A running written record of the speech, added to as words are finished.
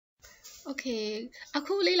Okay,အ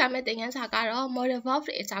ခုလေ့လာမယ့်သင်ခန်းစာကတော့ modal verb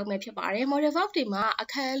တွေအကြောင်းပဲဖြစ်ပါတယ် modal verb တွေမှာအ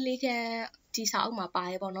ခန်း၄ခန်းဒီစာအုပ်မှာပါ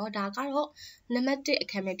တယ်ပေါ့နော်ဒါကတော့နံပါတ်1အ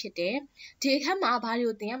ခန်းပဲဖြစ်တယ်ဒီအခန်းမှာဘာတွေ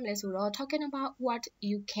ကိုသင်ရမလဲဆိုတော့ talking about what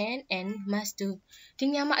you can and must do ဒီ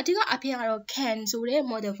နေရာမှာအဓိကအဖြစ်ကတော့ can ဆိုတဲ့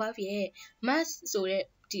modal verb ရဲ့ must ဆိုတဲ့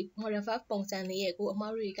ဒီ modal verb ပုံစံလေးရဲ့ကိုအ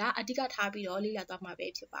မားတို့တွေကအဓိကထားပြီးတော့လေ့လာသွားမှာပဲ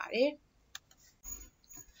ဖြစ်ပါတယ်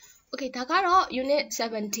Okay ဒါကတော့ unit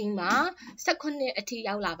 17မှာ18အထိ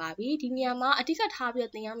ရောက်လာပါပြီဒီနေရာမှာအဓိကထားပြီး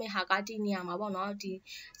သင်ရမယ့်ဟာကဒီနေရာမှာပေါ့နော်ဒီ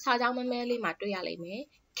စာကြောင်းမဲမဲလေးမှာတွေ့ရလိမ့်မယ်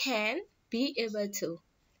can be able to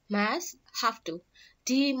must have to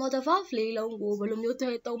ဒီ modal verb လေးလုံးကိုဘယ်လိုမျိုး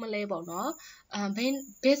သုံးမလဲပေါ့နော်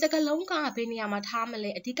ဘယ်စကားလုံးကဘယ်နေရာမှာထားမလဲ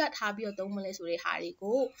အဓိကထားပြီးသုံးမလဲဆိုတဲ့ဟာတွေ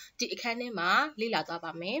ကိုဒီအခန်းထဲမှာလေ့လာသွား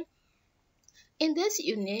ပါမယ် In this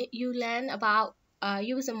unit you learn about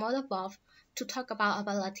use a modal verb to talk about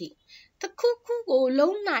ability တခုခုကို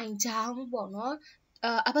လုံးနိုင်ကြောင်းပေါ့နော်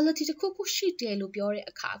ability တခုခုရှိတယ်လို့ပြောတဲ့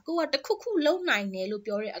အခါကိုကတခုခုလုံးနိုင်တယ်လို့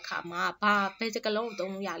ပြောတဲ့အခါမှာဘယ်စကားလုံးကို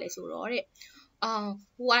သုံးလို့ရလဲဆိုတော့တဲ့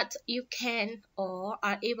what you can or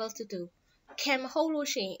are able to do can မဟုတ်လို့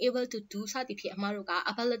ရှိရင် able to do စသည်ဖြင့်အမှားတို့က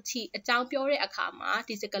ability အကြောင်းပြောတဲ့အခါမှာ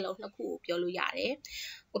ဒီစကားလုံးနှစ်ခုကိုပြောလို့ရတယ်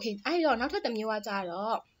okay အဲ့တော့နောက်ထပ်တစ်မျိုးကကြ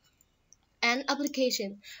တော့an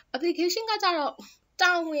application ကကြတော့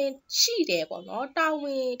တာဝန်ရှိတယ်ပေါ့နော်တာဝ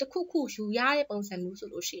န်တစ်ခုခုယူရတဲ့ပုံစံမျိုးဆို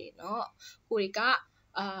လို့ရှိရင်เนาะကိုတွေက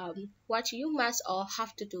what you must or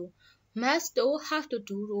have to do must တို့ have to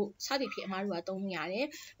do တို့စသည်ဖြင့်အမားတို့ကသုံးလို့ရတယ်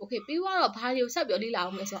okay ပြီးတော့ဘာတွေကိုဆက်ပြောလေ့လာ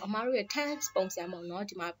အောင်လဲဆိုတော့အမားတို့ရဲ့ tense ပုံစံပေါ့နော်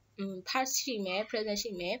ဒီမှာpast ရှိမယ် present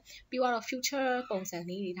ရှိမယ်ပြီးတော့ future ပုံစံ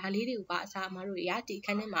လေးတွေဒါလေးတွေကိုပါအစားအမားတို့တွေကဒီခ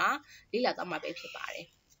န်းထဲမှာလေ့လာသွားမှာပဲဖြစ်ပါတယ်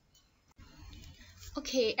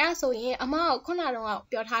Okay အဲ့ဆိုရင်အမကခုနကတော့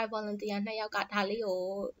ပြောထားတဲ့ volunteer 2ယောက်ကဒါလေးကို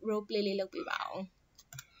role play လေးလုပ်ပေးပါအောင်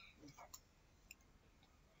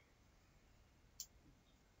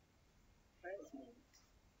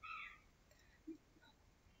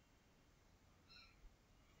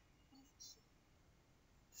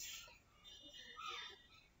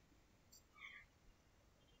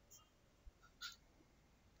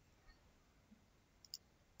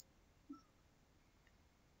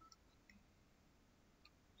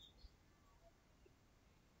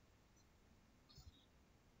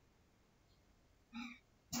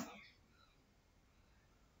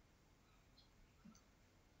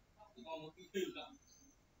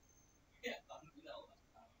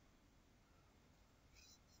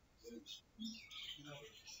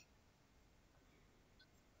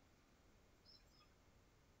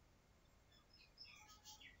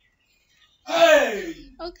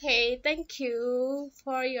Okay thank you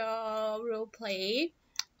for your role play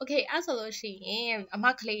Okay အဲ့ဆိုလို့ရှိရင်အမ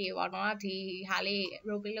ကလေးရေပေါ့နော်ဒီဟာလေး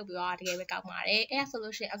role play လုပ်ပြီးတော့တကယ်ပဲကောင်းပါတယ်အဲ့ဆို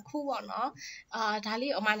လို့ရှိရင်အခုပေါ့နော်ဒါ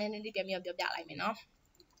လေးကိုအမနည်းနည်းလေးပြန်ပြောပြလိုက်မယ်နော်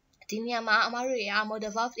ဒီနေရာမှာအမတို့တွေက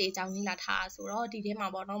modal verb တွေအကြောင်းလေ့လာထားဆိုတော့ဒီထဲမှာ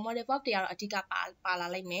ပေါ့နော် modal verb တွေကတော့အဓိကပါလာ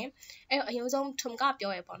လိမ့်မယ်အဲ့တော့အရင်ဆုံးထုံက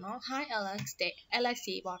ပြောရပေါ့နော် Hi Alex တဲ့ Alex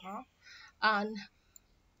ကြီးပေါ့နော်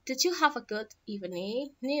Did you have a good evening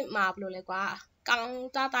နေ့မှာဘယ်လိုလဲကွာကောင်း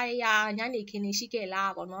တာရညနေခင်းနေရှိခဲ့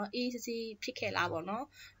လားပေါ့နော်အေးစီဖြစ်ခဲ့လားပေါ့နော်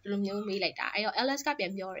ဒီလိုမျိုးမေးလိုက်တာအဲ့တော့ Alex ကပြ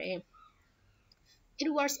န်ပြောတယ် It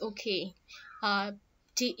was okay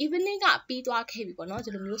ဒီ evening ကပြီးသွားခဲ့ပြီပေါ့နော်ဒီ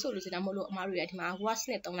လိုမျိုးဆိုလို့ကျွန်တော်မလို့အမားတို့ရဒီမှာ was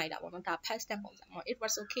နဲ့သုံးလိုက်တာပေါ့နော်ဒါ past tense ပုံစံပေါ့ It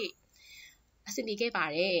was okay အဆင်ပြေခဲ့ပါ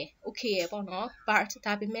တယ် okay ရပေါ့နော် but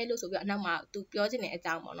ဒါပေမဲ့လို့ဆိုပြီးအနောက်မှာသူပြောချင်တဲ့အ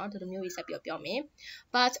ကြောင်းပေါ့နော်ဒီလိုမျိုးကြီးဆက်ပြောမယ်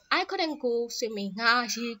but I couldn't go swimming ငါ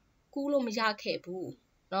ရေကူးလို့မရခဲ့ဘူး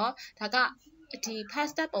เนาะဒါကဒီ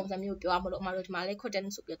past tense ပုံစံမျိုးပြောရမလို့အမတို့ဒီမှာလေး couldn't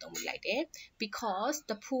ဆိုပြီးသုံးပြလိုက်တယ် because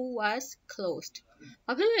the pool was closed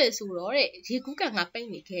ဘာဖြစ်လို့လဲဆိုတော့တဲ့ရေကူးကန်ကပိတ်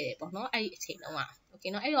နေခဲ့တယ်ပေါ့နော်အဲ့ဒီအချိန်တုန်းက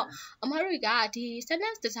okay เนาะအဲ့တော့အမတို့ကဒီ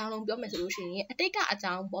sentence တစ်စောင်းလုံးပြောမယ်ဆိုလို့ရှိရင်အတိတ်ကအ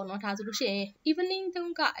ကြောင်းပေါ့နော်ဒါဆိုလို့ရှိရင် evening တု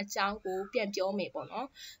န်းကအကြောင်းကိုပြန်ပြောမယ်ပေါ့နော်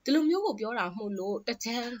ဒီလိုမျိုးကိုပြောတာမဟုတ်လို့တဒ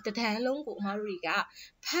န်းလုံးကိုအမတို့တွေက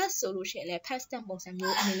past ဆိုလို့ရှိရင်လည်း past tense ပုံစံ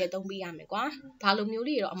မျိုးအနေနဲ့သုံးပေးရမယ်ကွာဘာလိုမျိုး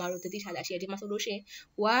လေးတော့အမတို့သတိထားကြရှိတယ်ဒီမှာဆိုလို့ရှိရင်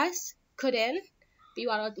was couldn't ပြီး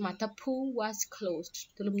တော့ဒီမှာ the pool was closed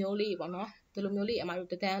ဒီလိုမျိုးလေးပေါ့နော်ဒီလိုမျိုးလေးအမတို့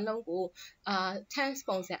တဒန်းလုံးကိုtense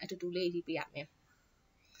ပုံစံအတူတူလေးရေးပေးရမယ်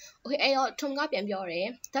Okay အဲ့တော့ထုံကပြန်ပြောတယ်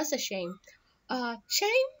that's a shame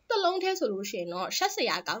shame တလုံးထဲဆိုလို့ရှိရင်တော့ရှက်စ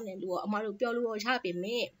ရာကောင်းတယ်လို့အမတို့ပြောလို့ရပါပြီ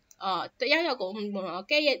တရရောက်ကုန်ပေါ့နော်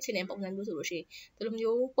ကဲ့ရဲ့ချင်းတဲ့ပုံစံမျိုးဆိုလို့ရှိရင်ဒီလို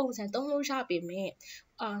မျိုးပုံစံသုံးလို့ရပါပြီ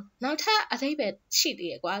နောက်ထပ်အသေးပဲရှိသေး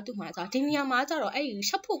တယ်ကွာသူ့မှာကျဒီနေရာမှာကျတော့အဲ့ဒီ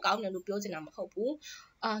ရှက်ဖို့ကောင်းတယ်လို့ပြောချင်တာမဟုတ်ဘူး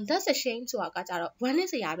that's a shame ဆိုတာကကြတော့ဝမ်းန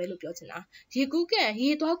ည်းစရာပဲလို့ပြောချင်တာရေကူးကန်ရေ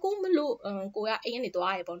သွားကူးမလို့ကိုကအိမ်ကနေ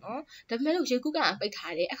သွားရဲပေါ့နော်ဒါပေမဲ့လို့ရေကူးကန်ပိတ်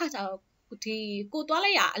ထားတယ်အခါကျတော့ ဒီကိုသွား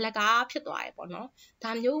လိုက်ရအလကားဖြစ်သွားတယ်ပေါ့နော်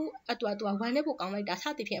ဒါမျိုးအတွက်သူကဝမ်းနဲ့ပိုကောင်းလိုက်တာစ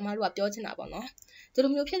သည်ဖြင့်အမတို့ကပြောချင်တာပေါ့နော်ဒီ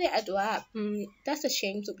လိုမျိုးဖြစ်တဲ့အတွက် that's a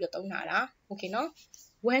shame ဆိုပြီးတော့သုံးတာ okay နော်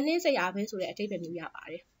ဝမ်းနဲ့စရာပဲဆိုတဲ့အဓိပ္ပာယ်မျိုးရပါ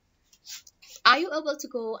တယ် are you able to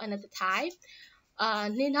go another time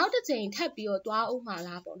နေနောက်တစ်ချိန်ထပ်ပြီးတော့သွားအောင်မှာ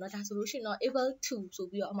လားပေါ့နော်ဒါဆိုလို့ရှိရင်တော့ able to ဆို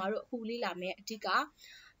ပြီးတော့အမတို့အခုလေ့လာမယ်အဓိက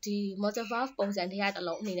ဒီ modal verb ပုံစံတရားတစ်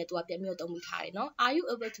လုံးအနေနဲ့သူကပြန်ပြီးတော့သုံးပြီးထားတယ်နော် are you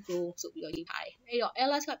able to go ဆိုပြီးတော့ရေးထားတယ်အဲ့တော့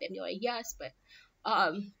ls ကပြန်ပြောတယ် yes ပဲ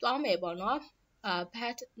သွားမယ်ပေါ့နော်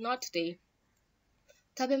but not today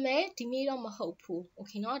ဒါပေမဲ့ဒီနေ့တော့မဟုတ်ဘူး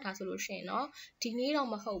okay เนาะဒါဆိုလို့ရှိရင်เนาะဒီနေ့တော့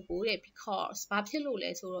မဟုတ်ဘူးတဲ့ because ဘာဖြစ်လို့လဲ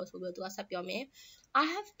ဆိုတော့ဆိုပြီးတော့သူကဆက်ပြောမယ် I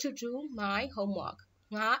have to do my homework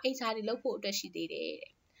ငါအိမ်စာတွေလုပ်ဖို့အတွက်ရှိသေးတယ်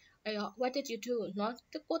တဲ့အဲ့တော့ what did you do เนาะ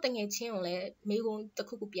ကိုတငယ်ချင်းကိုလည်းမေးခွန်းတစ်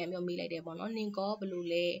ခုခုပြန်ပြီးမေးလိုက်တယ်ပေါ့နော်နင်ကောဘယ်လို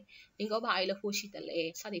လဲနင်ကောဘာឲ្យလုပ်ဖို့ရှိတယ်လဲ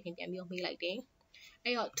စသည်ဖြင့်ပြန်ပြီးမေးလိုက်တယ်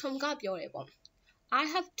အဲ့တော့ Tom ကပြောတယ်ပေါ့I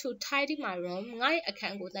have to tidy my room ငါ့ရဲ့အခ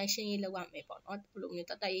န်းကိုတန်းရှင်းရေးလုပ်ရမယ်ပေါ့နော်ဘယ်လိုမျိုး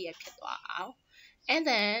တတ်တတ်ရရဖြစ်သွားအောင် and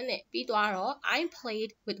then ပြီးသွားတော့ I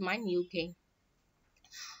played with my new game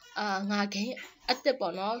ငါ game အစ်စ်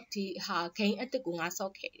ပေါ့နော်ဒီဟာ game အစ်စ်ကိုငါ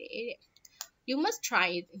ဆော့ခဲ့တယ်တဲ့ you must try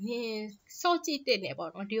it နင်ဆော့ကြည့်တဲ့နေ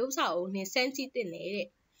ပေါ့နော်ဒီဥစ္စာကိုနင်စမ်းကြည့်တဲ့နေတဲ့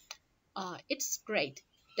it's great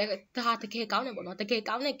ဒါတကယ်ကောင်းတယ်ပေါ့နော်တကယ်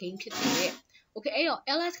ကောင်းတဲ့ game ဖြစ်တယ်တဲ့ okay အဲ့တော့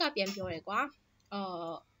ls ကပြန်ပြောတယ်ကွာ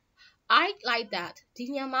I like that ဒီ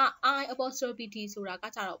ညမှာ I apostrophe t ဆိုတာက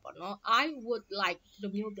ကြတော့ပေါ့နော် I would like ဒီ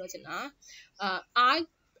လိုမျိုးပြောချင်တာ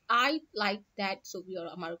I like that ဆိုပြီးတော့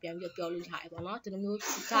အမတို့ပြန်ပြီးပြောလို့ရတယ်ပေါ့နော်ဒီလိုမျိုး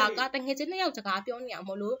ဒါကတကယ်ချင်းနှစ်ယောက်စကားပြောနေရ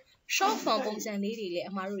မလို့ short form ပုံစံလေးတွေလည်း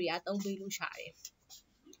အမတို့တွေကသုံးပေးလို့ရတယ်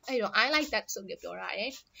အဲ့တော့ I like that ဆိုပြီးပြောရတ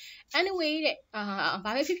ယ် anyway တဲ့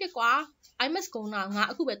ဘာပဲဖြစ်ဖြစ်ကွာ I must go now ငါ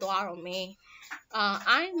အခုပဲသွားရတော့မယ်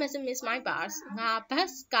I mustn't miss my bus ငါ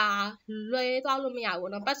bus ကလွဲသွားလို့မရ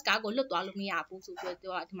ဘူးเนาะ bus ကားကိုလွတ်သွားလို့မရဘူးဆိုပြီး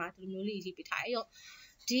တော့ဒီမှာဒီလိုမျိုးလေးရေးပြထားအဲ့တော့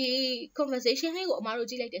ဒီ conversation လေးကိုအမတို့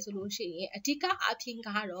ကြည့်လိုက်တယ်ဆိုလို့ရှိရင်အဓိကအဖြစ်က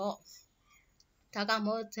တော့ဒါက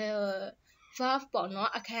modal verb ပေါ့เนาะ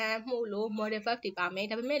အခန်းမှုလို့ modal verb တွေပါမယ်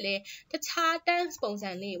ဒါပေမဲ့လည်းတခြား tense ပုံ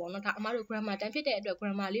စံလေးပေါ့เนาะဒါအမတို့ grammar တန်းဖြစ်တဲ့အတွက်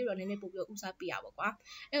grammar လေးတော့နည်းနည်းပို့ပြီးဦးစားပေးရပါကွာ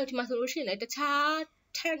အဲ့တော့ဒီမှာဆိုလို့ရှိရင်လည်းတခြား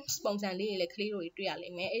tense ပုံစံလေးတွေလည်းကလေးတို့တွေ့ရလိ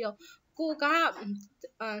မ့်မယ်အဲ့တော့ကိုက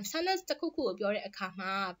sentence တစ်ခုခုကိုပြောတဲ့အခါ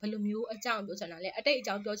မှာဘယ်လိုမျိုးအကြောင်းပြောချင်တာလဲအတိတ်အ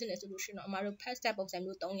ကြောင်းပြောချင်တယ်ဆိုလို့ရှိရင်တော့အမတို့ past tense ပုံစံ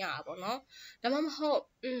မျိုးသုံးရတာပေါ့နော်ဒါမှမဟုတ်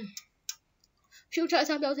future အ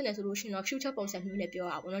ကြောင်းပြောချင်တယ်ဆိုလို့ရှိရင်တော့ future ပုံစံမျိုးနဲ့ပြော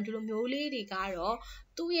ရပါဘောနော်ဒီလိုမျိုးလေးတွေကတော့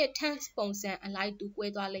သူ့ရဲ့ tense ပုံစံအလိုက်သူကွဲ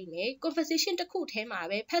သွားလိမ့်မယ် conversation တစ်ခုထဲမှာ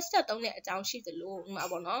ပဲ past tense သုံးတဲ့အကြောင်းရှိသလိုဥပမာ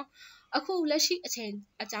ပေါ့နော်အခုလက်ရှိအချိန်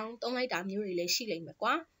အကြောင်းသုံးလိုက်တာမျိုးတွေလည်းရှိလိမ့်မယ်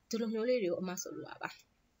ကွာဒီလိုမျိုးလေးတွေကိုအမဆိုလိုတာပါ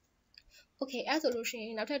Okay အဲ့ဆိုလို့ရှိရ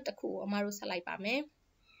င်နောက်ထပ်တစ်ခုကိုအမတို့ဆက်လိုက်ပါမယ်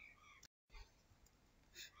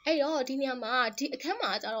အဲ့တော့ဒီနေရာမှာဒီအခန်း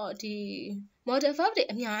မှာကျတော့ဒီ modal verb တွေ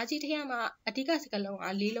အများကြီးထဲမှာအဓိကစကားလုံးက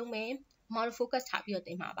၄လုံးပဲအမတို့ focus ထားပြီးတော့သ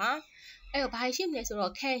င်ပါပါအဲ့တော့ဘာရှိမလဲဆို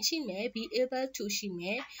တော့ can ရှိမယ် be able to ရှိမ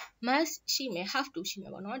ယ် must ရှိမယ် have to ရှိမ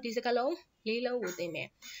ယ်ပေါ့နော်ဒီစကားလုံး၄လုံးကိုသင်မယ်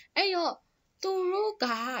အဲ့တော့သူတို့က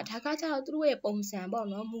ဒါကကျတော့သူတို့ရဲ့ပုံစံပေါ့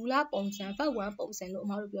နော်မူလပုံစံ verb 1ပုံစံလို့အ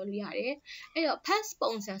မတို့ပြောလို့ရတယ်အဲ့တော့ past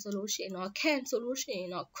ပုံစံဆိုလို့ရှိရင်တော့ can ဆိုလို့ရှိရင်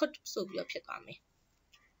တော့ could ဆိုပြီးတော့ဖြစ်သွားမယ်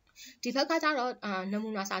ဒီဘက်ကကျတော့နမူ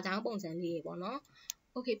နာစာကြောင်းပုံစံလေးပေါ့နော်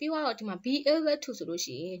okay ပြီးတော့ဒီမှာ be able to ဆိုလို့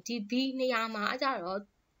ရှိရင်ဒီ be နေရာမှာကျတော့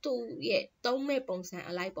သူ့ရဲ့သုံးမဲ့ပုံစံ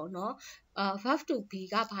အလိုက်ပေါ့နော်verb to be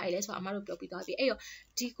ကဘာလဲဆိုတော့အမတို့ပြောပြီးသွားပြီအဲ့တော့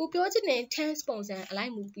ဒီကိုပြောချင်တဲ့ tense ပုံစံအလို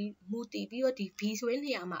က်မူတည်ပြီးတော့ဒီ be ဆိုတဲ့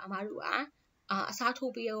နေရာမှာအမတို့ကအစား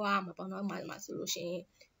ထိုးပြီးတော့မှာပေါ့နော်မှာဆိုလို့ရှိရင်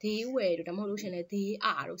they were တို့ဒါမှမဟုတ်လို့ရှိရင်လည်း they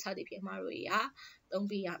are တို့စသည်ဖြင့်အမတို့တွေကသုံး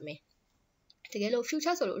ပေးရမယ်တကယ်လို့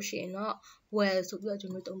future ဆိုလို့ရှိရင်တော့ well ဆိုပြီးတော့ကျွ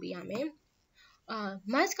န်တော်သုံးပေးရမယ်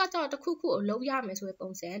must ကကျတော့တစ်ခုခုကိုလုပ်ရမယ်ဆိုတဲ့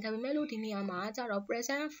ပုံစံဒါပေမဲ့လို့ဒီနေရာမှာကျတော့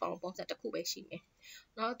present form ပုံစံတစ်ခုပဲရှိမယ်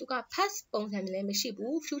เนาะသူက past ပုံစံလည်းမရှိ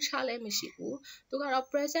ဘူး future လည်းမရှိဘူးသူကတော့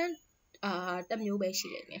present တစ်မျိုးပဲရှိ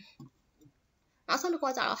နေတယ်နောက်ဆုံးတစ်ခု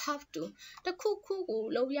ကကျတော့ have to တစ်ခုခုကို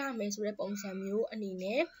လုပ်ရမယ်ဆိုတဲ့ပုံစံမျိုးအနေ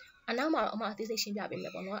နဲ့အနောက်မှာတော့အမအသေးစိတ်ရှင်းပြပေးမ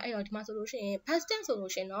ယ်ပေါ့နော်အဲ့တော့ဒီမှာဆိုလို့ရှိရင် past tense ဆို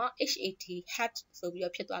လို့ရှိရင်တော့ hat had ဆိုပြီး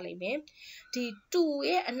တော့ဖြစ်သွားလိမ့်မယ်ဒီ to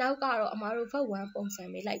ရဲ့အနောက်ကတော့အမတို့ verb 1ပုံစံ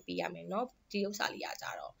ပဲလိုက်ပေးရမယ်เนาะဒီဥစ္စာလေးကကြ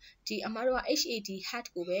တော့ဒီအမတို့က hat had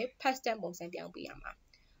ကိုပဲ past tense ပုံစံပြောင်းပေးရမှာ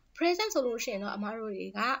present ဆိုလို့ရှိရင်တော့အမတို့တွေ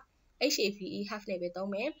က have နဲ့ပဲ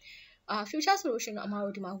သုံးမယ်future ဆိုလို့ရှိရင်တော့အမ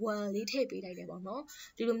တို့ဒီမှာ will လေးထည့်ပေးလိုက်တယ်ပေါ့နော်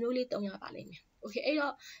ဒီလိုမျိုးလေးသုံးရပါလိမ့်မယ်Okay အဲ့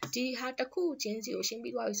တော့ဒီဟာတစ်ခုချင်းစီကိုရှင်း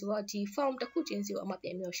ပြီးသွားပြီဆိုတော့ဒီ form တစ်ခုချင်းစီကိုအမပြ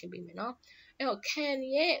န်ပြီးတော့ရှင်းပေးမယ်เนาะအဲ့တော့ can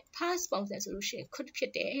ရဲ့ past ပုံစံဆိုလို့ရှိရင် could ဖြ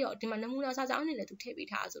စ်တယ်အဲ့တော့ဒီမှာနမူနာစာကြောင်းအနေနဲ့သူထည့်ပေး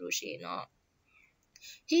ထားဆိုလို့ရှိရင်တော့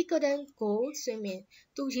he couldn't go swimming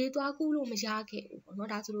သူရေသွားကူးလို့မရခဲ့ဘူးပေါ့เนาะ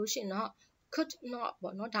ဒါဆိုလို့ရှိရင်တော့ could not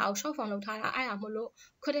ပေါ့နော်ဒါကို short form လုပ်ထားတာအဲ့ဒါမလို့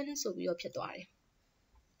couldn't ဆိုပြီးတော့ဖြစ်သွားတယ်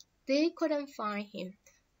they couldn't find him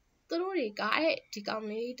သူတို့တွေကအဲ့ဒီကောင်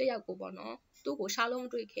လေးတစ်ယောက်ကိုပေါ့နော်သူ့ကိုရှာလို့မ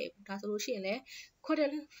တွေ့ခဲ့ဘူးဒါဆိုလို့ရှိရင်လည်း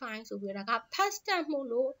couldn't find ဆိုပြီးတော့ဒါက past tense မို့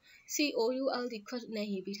လို့ could could နဲ့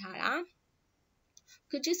ရေးပြီးထားတာ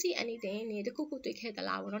could you see anything နေတခုခုတွေ့ခဲ့သ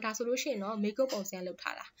လားပေါ့နော်ဒါဆိုလို့ရှိရင်တော့ make up ပုံစံလုပ်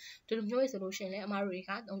ထားတာဒီလိုမျိုးဆိုလို့ရှိရင်လည်းအမားတို့တွေ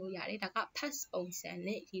ကသုံးလို့ရတယ်ဒါက past ပုံစံ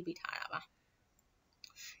နဲ့ရေးပြီးထားတာပါ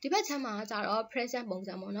ဒီဘက်ချမ်းမှာကျတော့ present ပုံ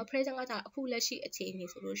စံပေါ့နော် present ကကျတော့အခုလက်ရှိအခြေအနေ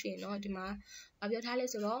ဆိုလို့ရှိရင်တော့ဒီမှာပြောထားလဲ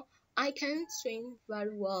ဆိုတော့ I can swim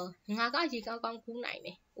very well ငါကရေကောင်းကောင်းကူးနိုင်တ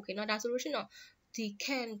ယ် okay เนาะဒါဆိုလို့ရှိရင်တော့ဒီ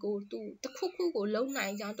can ကိုသူတခုခုကိုလုံနို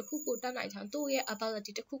င်ကြောင်းတခုခုတတ်နိုင်ကြောင်းသူ့ရဲ့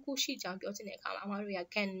ability တခုခုရှိကြောင်းပြောချင်တဲ့အခါမှာအမားတို့က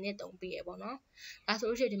can နဲ့တုံးပေးရပေါ့နော်ဒါဆို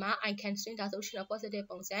လို့ရှိရင်ဒီမှာ I can swim ဒါဆိုလို့ရှိရင် positive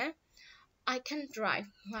ပုံစံ I can drive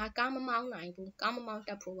ငါကားမမောင်းနိုင်ဘူးကားမမောင်းတ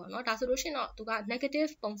တ်ဘူးပေါ့နော်ဒါဆိုလို့ရှိရင်တော့သူက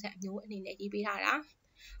negative ပုံစံမျိုးအနေနဲ့ရေးပေးထားတာ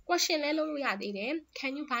question လဲလုပ်လို့ရသေးတယ်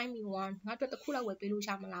can you buy me one ငါတို့တခုလောက်ဝယ်ပေးလို့ရ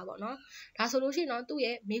မလားပေါ့နော်ဒါဆိုလို့ရှိရင်တော့သူ့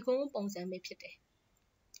ရဲ့မေခွန်းပုံစံပဲဖြစ်တယ်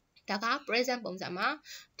ဒါက present ပုံစံမှာ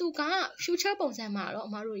သူက future ပုံစံမှာတော့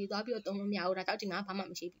အမားတို့ရေးသွားပြီးတော့သုံးလို့မရဘူးဒါကြောင့်ဒီမှာဘာမှ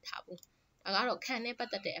မရှိပြီးထားဘူးဒါကတော့ can နဲ့ပတ်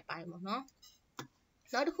သက်တဲ့အပိုင်းပေါ့နော်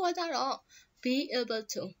နောက်တစ်ခုကကျတော့ be able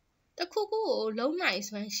to တခုခုကိုလုံးနိုင်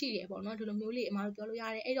စွမ်းရှိတယ်ပေါ့နော်ဒီလိုမျိုးလေးအမားတို့ပြောလို့ရ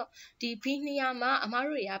တယ်အဲ့တော့ဒီ be နေရာမှာအမား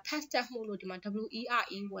တို့တွေက past tense မှုလို့ဒီမှာ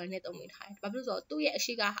were နဲ့သုံးနေထားတယ်ဘာဖြစ်လို့ဆိုတော့သူ့ရဲ့အ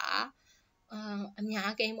ရှိကဟာအ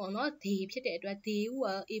များကိန်းပေါ့နော် they ဖြစ်တဲ့အတွက် they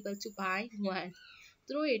were able to buy one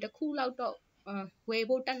သူတို့တွေတခုလောက်တော့ဝယ်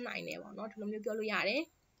ဖို့တတ်နိုင်တယ်ပေါ့နော်ဒီလိုမျိုးပြောလို့ရတယ်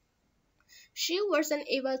she wasn't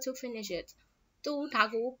able to finish it သူဒါ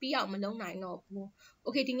ကိုပြီးအောင်မလုပ်နိုင်တော့ဘူး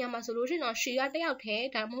okay ဒီညမှာဆိုလို့ရှိရင်တော့ she ကတယောက်တည်း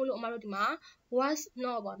ဒါမှမဟုတ်လို့အမတို့ဒီမှာ was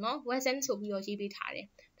not ပေါ့နော် wasn't ဆိုပြီးတော့ရေးပေးထားတယ်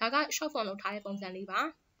ဒါက short form လုပ်ထားတဲ့ပုံစံလေးပါ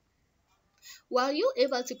were you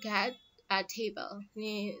able to get a table န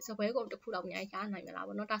င်စပွဲကုန်တစ်ခုတော့အများကြီးရနိုင်မလား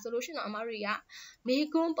ပေါ့နော်ဒါဆိုလို့ရှိရင်တော့အမတို့တွေကမေ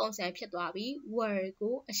ကွန်းပုံစံဖြစ်သွားပြီ were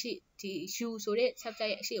ကိုအရှိဒီ you ဆိုတဲ့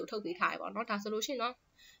subject ရဲ့အရှိကိုထုတ်ပေးထားရပေါ့နော်ဒါဆိုလို့ရှိရင်တော့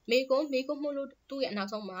မေကွန်းမို့လို့သူ့ရဲ့အနော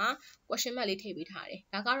က်ဆုံးမှာ question mark လေးထည့်ပေးထားတယ်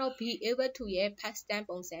ဒါကတော့ be able to ရဲ့ past tense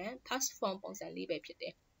ပုံစံ past form ပုံစံလေးပဲဖြစ်တ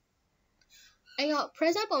ယ်အဲ့တော့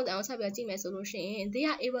present ပုံစံကိုဆက်ပြီးကြည့်မယ်ဆိုလို့ရှိရင် they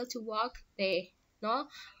are able to walk there နော်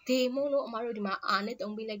they မို့လို့အမတို့ဒီမှာ are နဲ့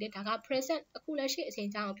တုံးပေးလိုက်တယ်ဒါက present အခုလက်ရှိအချိန်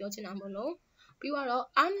ကြောင်းကိုပြောချင်တာမို့လို့ပြီးတော့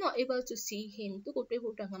I'm not able to see him သူ့ကိုတွေ့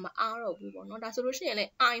ဖို့အတွက်ငါမအားတော့ဘူးပေါ့နော်ဒါဆိုလို့ရှိရင်လ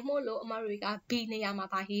ည်း I မို့လို့အမတို့တွေက B နေရာမှာ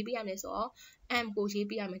ဗာရေးပေးရမယ်ဆိုတော့ am ကိုရေး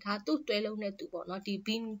ပေးရမယ်ဒါသူ့တွဲလုံးနဲ့သူပေါ့နော်ဒီ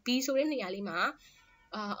B ဆိုတဲ့နေရာလေးမှာ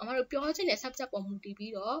အမတို့ပြောချင်တဲ့ subject ပေါ်မူတည်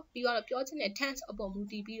ပြီးတော့ပြောချင်တဲ့ tense အပေါ်မူ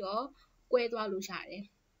တည်ပြီးတော့꿰သွားလို့ရတယ်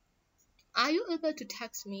Are you able to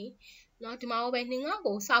text me နော်ဒီမှာပဲနင်ငါ့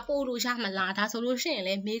ကိုစာပို့လို့ရမလားဒါဆိုလို့ရှိရင်လ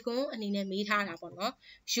ည်းမေကွန်းအနေနဲ့မေးထားတာပေါ့နော်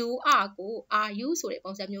you are ကို are you ဆိုတဲ့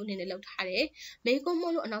ပုံစံမျိုးအနေနဲ့လုပ်ထားတယ်မေကွန်း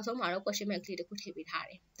မို့လို့အနောက်ဆုံးမှာတော့ question mark ကလေးတစ်ခုထည့်ပေးထား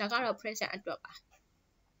တယ်ဒါကတော့ present အတွက်ပါ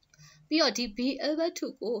ပြီးတော့ဒီ be able to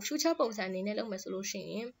ကို future ပုံစံအနေနဲ့လုပ်မယ်ဆိုလို့ရှိ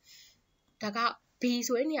ရင်ဒါက be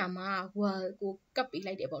ဆိုတဲ့နေရာမှာ will ကိုကပ်ပေး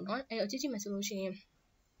လိုက်တယ်ပေါ့နော်အဲ့တော့ကြည့်မယ်ဆိုလို့ရှိရင်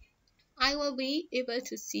I will be able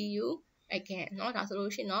to see you again เนาะဒါဆို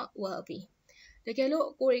လို့ရှိရင်တော့ will be တကယ်လို့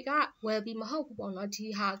ကိုတွေက will be မဟုတ်ဘူးပေါ့နော်ဒီ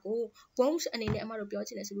ဟာကို won't အနေနဲ့အမတို့ပြော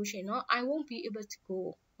ချင်တယ်ဆိုလို့ရှိရင်တော့ I won't be able to go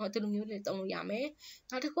เนาะဒီလိုမျိုးလေးသုံးလို့ရမယ်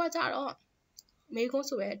နောက်တစ်ခုကကြတော့မေခွန်း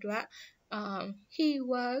ဆိုတဲ့အတွက်he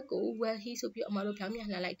will ကို will he ဆိုပြီးအမတို့ပြောင်းပြန်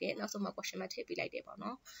လှန်လိုက်တယ်နောက်ဆုံးမှာ question mark ထည့်ပေးလိုက်တယ်ပေါ့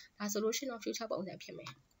နော်ဒါဆိုလို့ရှိရင်တော့ future ပုံစံဖြစ်မ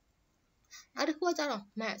ယ်နောက်တစ်ခုကကြတော့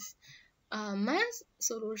must must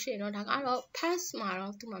ဆိုလို့ရှိရင်တော့ဒါကတော့ past မှာ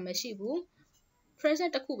တော့သူ့မှာမရှိဘူး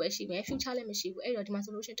present တစ်ခုပဲရှိမယ် future လည်းမရှိဘူးအဲ့တော့ဒီမှာ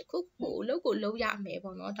ဆိုလို့ရှိရင်တစ်ခုကိုလုပ်ရမယ်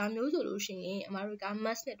ပေါ့နော်ဒါမျိုးဆိုလို့ရှိရင်အမတို့က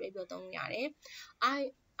must နဲ့တွဲပြီးသုံးရတယ်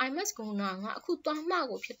I must go now ငါအခုသွားမှ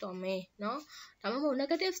ကိုဖြစ်တော်မယ်เนาะဒါမှမဟုတ်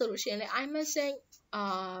negative ဆိုလို့ရှိရင်လည်း I mustn't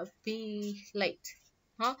be late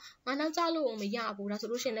เนาะငါနောက်ကျလို့မရဘူးဒါဆို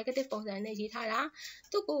လို့ရှိရင် negative ပုံစံနဲ့ရေးထားတာ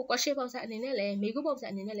သူ့ကို question ပုံစံအနေနဲ့လည်းမေကုပုံစံ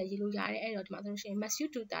အနေနဲ့လည်းရေးလို့ရတယ်အဲ့တော့ဒီမှာဆိုလို့ရှိရင် must you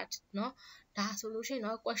do that เนาะဒါဆိုလို့ရှိရင်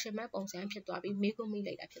တော့ question mark ပုံစံဖြစ်သွားပြီမေကုမိ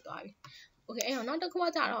လိုက်တာဖြစ်သွားပြီ okay အဲ့တော့နောက်တစ်ခုက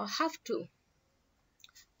ကြတော့ have to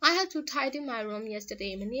I had to tidy my room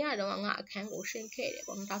yesterday မနေ့ကတော့ငါအခန်းကိုရှင်းခဲ့တယ်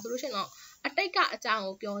ပေါ့နော်ဒါဆိုလို့ရှိရင်တော့အတိတ်ကအကြောင်း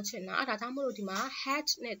ကိုပြောချင်တာဒါကြောင့်မို့လို့ဒီမှာ had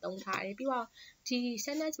နဲ့သုံးထားတယ်ပြီးတော့ဒီ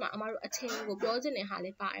sentence မှာအမတို့အချိန်ကိုပြောချင်တဲ့ဟာ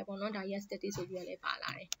လေးပါတယ်ပေါ့နော်ဒါ yesterday ဆိုပြီးတော့လည်းပါ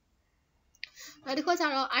လာတယ်နောက်တစ်ခုကျ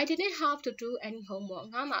တော့ I didn't have to do any homework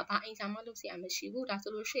ငါမှဘာအင်စာမလုပ်စရာမရှိဘူးဒါ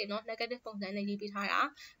ဆိုလို့ရှိရင်တော့ negative ပုံစံနဲ့ရေးပေးထားတာ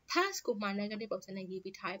past ကိုမှ negative ပုံစံနဲ့ရေး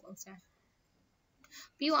ပေးထားတဲ့ပုံစံ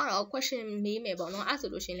ပြီးတော့ question မေးမယ်ပေါ့နော်အဲ့ဆို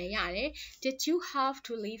လို့ရှိရင်လည်းရတယ် Did you have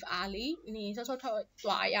to leave early နင်စောစောထွက်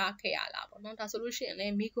သွားရခဲ့ရလားပေါ့နော်ဒါဆိုလို့ရှိရင်လ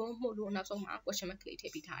ည်းမိကုန်းမှုလို့နောက်ဆုံးမှာ question mark လေးထ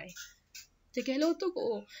ည့်ပေးထားတယ် တကယ်လို့သူ့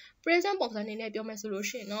ကို present ပုံစံအနေနဲ့ပြောမယ်ဆိုလို့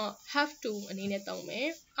ရှိရင်တော့ have to အနေနဲ့သုံးမယ်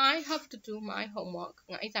I have to do my homework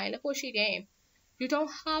ငါအဲ့စာရေးလုပ်ဖို့ရှိတယ် you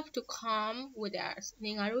don't have to come with us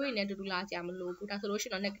နေငါတို့တွေနဲ့အတူတူလာကြမလို့ဘူးဒါဆိုလို့ရှိရ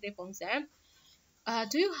င်တော့ negative ပုံစံ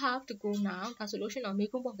do you have to go now ဒါဆိုလို့ရှိရင်တော့မေး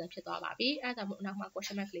ခွန်းပုံစံဖြစ်သွားပါပြီအဲ့ဒါကြောင့်မို့နောက်မှာ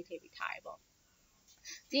question mark လေးထည့်ပေးထားရပေါ့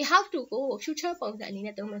ဒီ have to ကို future ပုံစံအနေ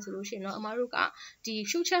နဲ့သုံးမယ်ဆိုလို့ရှိရင်တော့အမတို့ကဒီ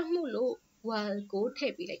future မှုလို့ will ကိုထ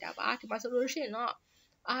ည့်ပေးလိုက်တာပါဒီမှာဆိုလို့ရှိရင်တော့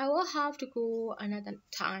I will have to go another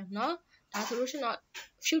time เนาะဒါဆိုလို့ရှိရင်တော့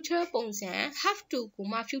future ပုံစံ have to ကို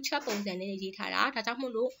မှ future ပုံစံနဲ့ရေးထားတာဒါကြောင့်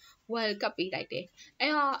မို့လို့ will ကပ်ပေးလိုက်တယ်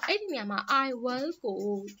အဲ့တော့အဲ့ဒီနေရာမှာ I will ကို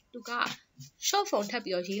သူက short form ထပ်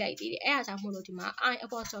ပြီးတော့ရေးလိုက်သေးတယ်အဲ့ဒါကြောင့်မို့လို့ဒီမှာ I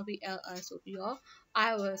apostrophe ll ဆိုပြီးတော့ I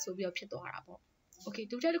will ဆိုပြီးတော့ဖြစ်သွားတာပေါ့ Okay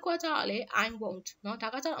ဒုတိယတစ်ခုကကျတော့လေ I won't เนาะဒါ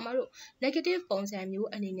ကကျတော့အမတို့ negative ပုံစံမျိုး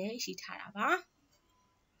အနေနဲ့ရေးထားတာပါ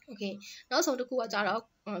Okay နောက်ဆုံးတစ်ခုကကျတော့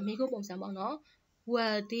မေးခွန်းပုံစံပေါ့နော်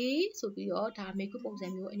will they ဆိုပြီးတော့ဒါမေးခွန်းပုံစံ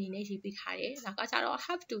မျိုးအနေနဲ့ရေးပေးထားတယ်ဒါကကျတော့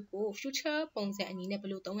have to ကို future ပုံစံအနေနဲ့ဘ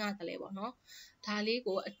ယ်လိုသုံးရသလဲပေါ့နော်ဒါလေး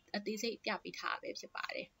ကိုအသေးစိတ်ပြပေးထားပဲဖြစ်ပါ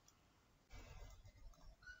တယ်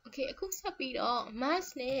Okay အခုဆက်ပြီးတော့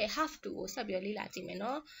must နဲ့ have to ကိုဆက်ပြီးတော့လေ့လာကြည့်မယ်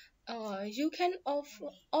နော်you can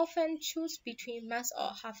often choose between must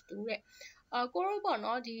or have to တဲ့ကိုရောပေါ့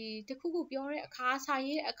နော်ဒီတခုခုပြောတဲ့အခါစာ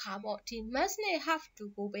ရေးတဲ့အခါပေါ့ဒီ must နဲ့ have to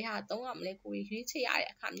ကိုဘယ်ဟာသုံးရမလဲကိုရွေးချယ်ရတဲ့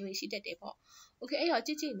အခါမျိုးရှိတတ်တယ်ပေါ့ Okay အဲ့တော့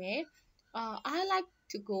ကြည့်မယ်I like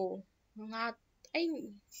to go ငါအဲ့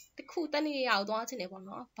တခုတနေ့ရောက်သွားချင်တယ်ပေါ့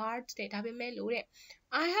နော် but တဲ့ဒါပေမဲ့လို့တဲ့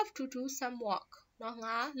I have to do some work နော်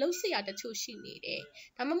ငါလုပ်စရာတချို့ရှိနေတယ်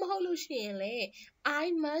ဒါမှမဟုတ်လို့ရှိရင်လေ I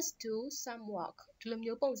must do some work ဒီလို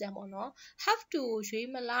မျိုးပုံစံပေါ့နော် have to ကိုရွေး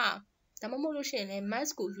မလားဒါမှမဟုတ်လို့ရှိရင်လည်း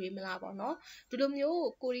must ကိုရွေးမလားပေါ့နော်ဒီလိုမျိုး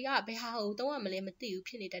ကိုရီးယားဘယ်ဟာကိုသုံးရမလဲမသိဘူး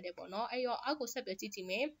ဖြစ်နေတတ်တယ်ပေါ့နော်အဲ့တော့အောက်ကိုဆက်ပြီးကြည့်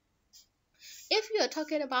မယ်If you are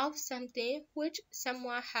talking about something which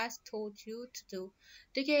someone has told you to do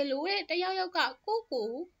တကယ်လို့တယောက်ကကို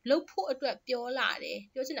လုပ်ဖို့အတွက်ပြောလာတယ်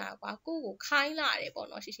ပြောချင်တာကွာကိုခိုင်းလာတယ်ပေါ့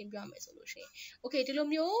နော်ရှင်းရှင်းပြောရမယ်ဆိုလို့ရှိရင် Okay ဒီလို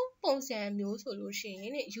မျိုးပုံစံမျိုးဆိုလို့ရှိရ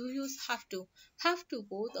င် you use have to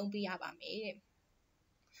ကိုသုံးပြရပါမယ်တဲ့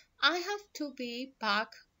I have to be back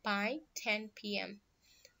by 10 p.m.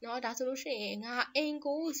 เนาะဒါဆိုလို့ရှိရင်ငါအိမ်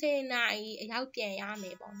ကို10နာရီအရောက်ပြန်ရမ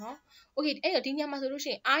ယ်ပေါ့နော် Okay အဲ့တော့ဒီညမှာဆိုလို့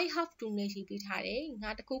ရှိရင် I have to နဲ့ရေးပေးထားတယ်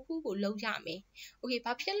ငါတခုခုကိုလုပ်ရမယ် Okay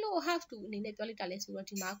ဘာဖြစ်လို့ have to အနေနဲ့ပြောလိုက်တာလဲဆိုတော့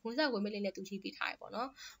ဒီမှာခွန်းစားဝင်မလေးနဲ့သူရေးပေးထားတယ်ပေါ့နော်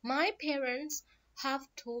My parents have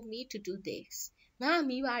told me to do this ငါ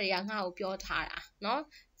မိဘတွေကငါ့ကိုပြောထားတာเนาะ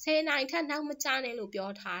10နာရီထက်နောက်မကျနဲ့လို့ပြော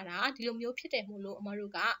ထားတာဒီလိုမျိုးဖြစ်တယ်မို့လို့အမ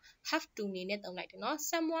တို့က have to အနေနဲ့သုံးလိုက်တယ်เนาะ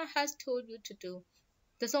Someone has told you to do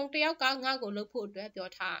တစုံတစ်ယောက်ကငါ့ကိုလုပ်ဖို့အတွက်ပြော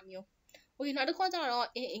ထားတာမျိုး Okay နောက်တစ်ခုကျတော့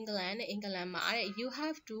in England နဲ့ England မှာတဲ့ you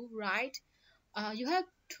have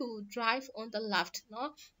to drive on the left เนาะ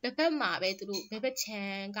ဘယ်ဘက်မှာပဲသူတို့ဘယ်ဘက်ခြ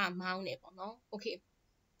မ်းကမောင်းနေပေါ့နော် Okay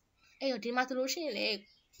အဲ့တော့ဒီမှာဆိုလို့ရှိရင်လေ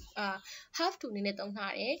have to အနေနဲ့သုံး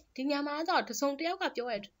ထားတယ်ဒီညမှာတော့တစုံတစ်ယောက်ကပြော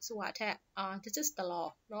ရဆိုတာထက် this is the law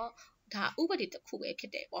เนาะဒါဥပဒေတစ်ခုပဲဖြ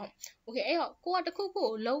စ်တယ်ပေါ့ Okay အဲ့တော့ကိုကတစ်ခုခုကို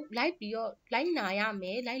လိုက်ပြီးတော့လိုက်နာရမ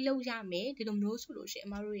ယ်လိုက်လုပ်ရမယ်ဒီလိုမျိုးဆိုလို့ရှိရင်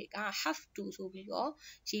အမတို့တွေက have to ဆိုပြီးတော့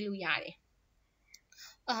ရေးလို့ရတယ်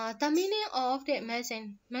the meaning of the missing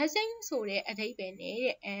ဆိုတဲ့အဓိပ္ပာယ်နဲ့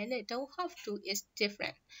and don't have to is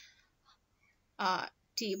different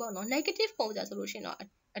ဒီပေါ့နော် negative ပုံစံဆိုလို့ရှိရင်တော့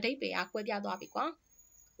အဓိပ္ပာယ်ကကွဲပြားသွားပြီကွာ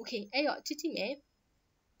Okay အဲ့တော့ကြည့်မယ်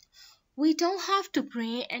We don't have to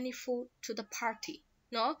bring any food to the party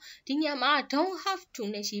နော်ဒီညမှာ don't have to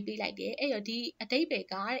နဲ့ရေးပေးလိုက်တယ်အဲ့တော့ဒီအဓိပ္ပာယ်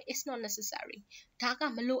က it's not necessary ဒါက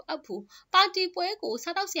မလိုအပ်ဘူးပါတီပွဲကို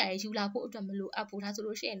စားတော့ဆရာကြီးယူလာဖို့အတွက်မလိုအပ်ဘူးဒါဆို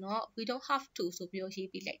လို့ရှိရင်တော့ we don't have to ဆိုပြီးတော့ရေး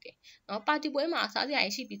ပေးလိုက်တယ်နော်ပါတီပွဲမှာစားဆရာ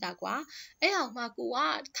ကြီးရှိပြီးသားကွာအဲ့အောင်မှကိုက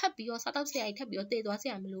ထပ်ပြီးတော့စားတော့ဆရာကြီးထပ်ပြီးတော့တည်သွားဆ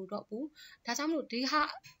ရာမလိုတော့ဘူးဒါကြောင့်မလို့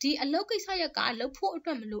ဒီအလုပ်ကိစ္စရက်ကလုပ်ဖို့အတွ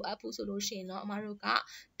က်မလိုအပ်ဘူးဆိုလို့ရှိရင်တော့အမတို့က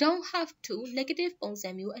don't have to negative ပုံစံ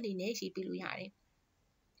မျိုးအနေနဲ့ရေးပေးလို့ရတယ်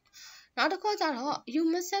နောက်တစ်ခုကျတော့ you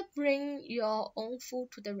must bring your own food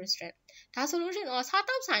to the restaurant ဒါဆိုလို့ရှိရင်တော့စား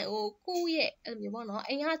တောက်ဆိုင်ကိုကိုယ့်ရဲ့အဲ့လိုမျိုးပေါ့နော်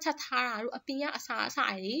အိမ်ကချက်ထားတာတို့အပြင်ကအစားအစာ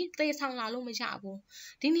တွေတည်ဆောင်လာလို့မရဘူး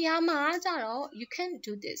ဒီနေရာမှာကျတော့ you can't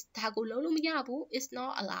do this ဒါကိုလုပ်လို့မရဘူး it's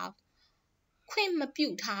not allowed ခွင့်မပြု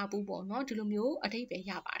ထားဘူးပေါ့နော်ဒီလိုမျိုးအဓိပ္ပာယ်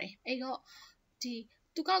ရပါတယ်အဲ့တော့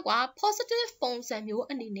သူကကွာ positive ပုံစံမျိုး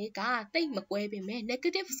အနေနဲ့ကတိတ်မကွဲပေမဲ့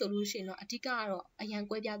negative ဆိုလို့ရှိရင်တော့အဓိကကတော့အရန်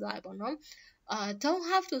ကွဲပြားသွားတယ်ပေါ့နော်don't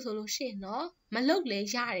have to ဆိုလို့ရှိရင်တော့မလုပ်လဲ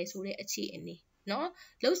ရတယ်ဆိုတဲ့အခြေအနေเนาะ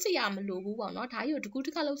လုပ်စရာမလိုဘူးပေါ့เนาะဒါကြီးကိုတကူးတ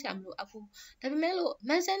ကလုပ်စရာမလိုအပ်ဘူးဒါပေမဲ့လို့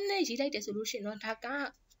mention နဲ့ရေးလိုက်တယ်ဆိုလို့ရှိရင်တော့ဒါက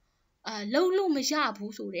လုံးလို့မရ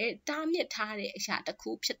ဘူးဆိုတဲ့တားမြစ်ထားတဲ့အရာတစ်ခု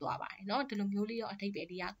ဖြစ်သွားပါတယ်เนาะဒီလိုမျိုးလေးတော့အဓိပ္ပာယ်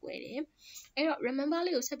လေးကွဲတယ်အဲ့တော့ remember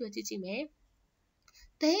လေးကိုဆက်ပြီးကြည့်မယ်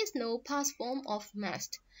there is no past form of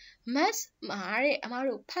must မှာတဲ့အမ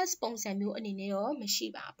တို့ past ပုံစံမျိုးအနေနဲ့တော့မရှိ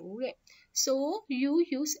ပါဘူးတဲ့ so you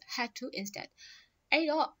use had to instead အဲ့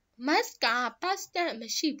တော့ must က past tense မ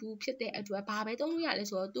ရှိဘူးဖြစ်တဲ့အတွက်ဘာပဲသုံးလို့ရလဲ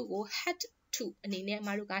ဆိုတော့သူ့ကို had to အနေနဲ့အမ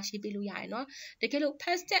တို့ကရှင်းပြလို့ရတယ်เนาะတကယ်လို့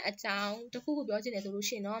past tense အကြောင်းတစ်ခုခုပြောချင်တယ်ဆိုလို့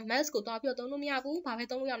ရှိရင်เนาะ must ကိုသွားပြီးတော့သုံးလို့မရဘူးဘာပဲ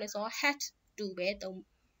သုံးလို့ရမလဲဆိုတော့ had to ပဲ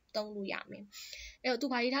သုံးလို့ရမယ်အဲ့တော့သူ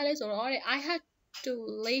ဘာရေးထားလဲဆိုတော့ I had to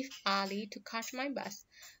leave early to catch my bus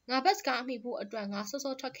ငါ bus ကအမိဖို့အတွက်ငါစော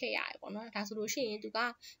စောထွက်ခဲ့ရတယ်ပေါ့နော်ဒါဆိုလို့ရှိရင်သူက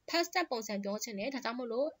past tense ပုံစံပြောချင်တယ်ဒါကြောင့်မို့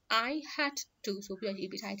လို့ I had to ဆိုပြီးတော့ရေး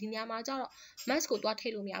ပေးထားတယ်ဒီနေရာမှာကျတော့ must ကိုသွားထ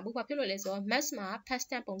ည့်လို့မရဘူးဘာဖြစ်လို့လဲဆိုတော့ must မှာ past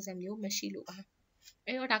tense ပုံစံမျိုးမရှိလို့ပါ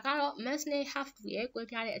အဲ့တော့ဒါကတော့ must နဲ့ have to ရဲ့ကွဲ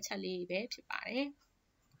ပြားတဲ့အချက်လေးပဲဖြစ်ပါတယ်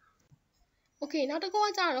Okay နောက်တစ်ခုက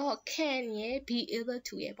ကျတော့ can ရယ် be able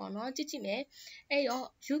to ရယ်ပေါ့နော်ကြည့်မယ်အဲ့တော့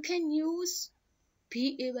you can use be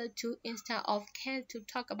able to instead of can to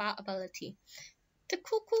talk about ability တ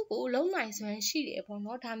ခုခုကိုလုံးနိုင်စွမ်းရှိတယ်ပေါ့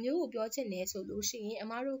နော်ဒါမျိုးကိုပြောချင်တယ်ဆိုလို့ရှိရင်အ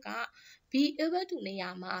မတို့က be able to နေရာ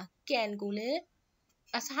မှာ can ကိုလည်း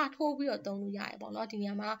အစားထိုးပြီးတော့သုံးလို့ရတယ်ပေါ့နော်ဒီနေ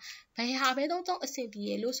ရာမှာဘယ်ဟာပဲသုံးအဆင်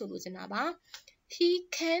ပြေလို့ဆိုလို့ချင်တာပါ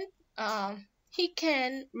he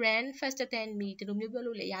can run faster than me ဒီလိုမျိုးပြော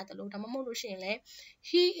လို့လည်းရတယ်လို့ဒါမှမဟုတ်လို့ရှိရင်လည်း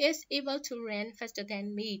he is able to run faster than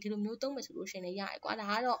me ဒီလိုမျိုးသုံးမယ်ဆိုလို့ရှိရင်လည်းရတယ်ကွာဒါ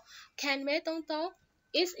ကတော့ can ပဲသုံး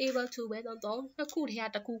is able to ပဲသုံးနှစ်ခုတည်းက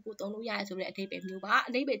တစ်ခုကိုသုံးလို့ရတယ်ဆိုတဲ့အဓိပ္ပာယ်မျိုးပါ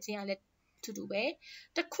အဓိပ္ပာယ်ချင်းကလည်းတူပဲ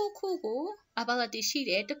တစ်ခုခုကို ability ရှိ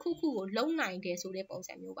တယ်တစ်ခုခုကိုလုံးနိုင်တယ်ဆိုတဲ့ပုံ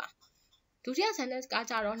စံမျိုးပါဒုတိယ sentence က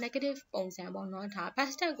ကြတော့ negative ပုံစံပေါ့နော်ဒါ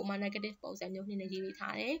past tense ကိုမှ negative ပုံစံမျိုးနဲ့ရေးပေး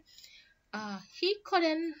ထားတယ်he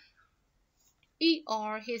couldn't eat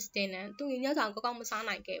all his dinner သူညညဆောင်ကောင်းမစား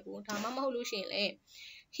နိုင်ခဲ့ဘူးဒါမှမဟုတ်လို့ရှိရင်လေ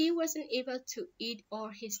he wasn't able to eat all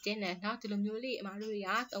his dinner เนาะဒီလိုမျိုးလေးအမတို့တွေက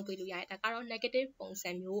သုံးပေးလို့ရတယ်ဒါကတော့ negative ပုံစံ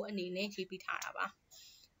မျိုးအနေနဲ့ရေးပေးထားတာပါ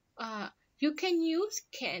you can use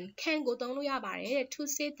can ကိုသုံးလို့ရပါတယ် to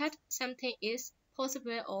say that something is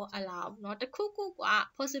possible or allowed เนาะတခုခုက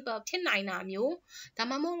possible ဖြစ်နိုင်တာမျိုးဒါ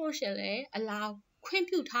မှမဟုတ်လို့ရှိရင်လေ allow ခွင့်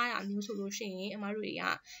ပြုထားတာမျိုးဆိုလို့ရှိရင်အမတို့တွေက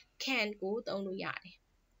can ကိုသုံးလို့ရတယ်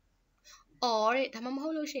or ဒါမှမဟု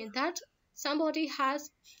တ်လို့ရှိရင် that somebody has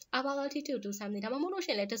ability to do something ဒါမှမဟုတ်လို့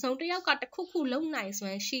ရှိရင်လည်းတစုံတစ်ယောက်ကတခုခုလုပ်နိုင်စွ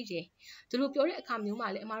မ်းရှိတယ်ဒီလိုပြောတဲ့အခါမျိုးမှာ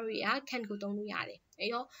လည်းအမတို့တွေက can ကိုသုံးလို့ရတယ်အဲ့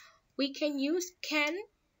တော့ we can use can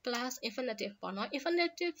plus infinitive ပေါ့နော်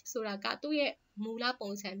infinitive ဆိုတာကသူ့ရဲ့မူလ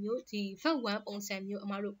ပုံစံမျိုးဒီ verb 1ပုံစံမျိုးအ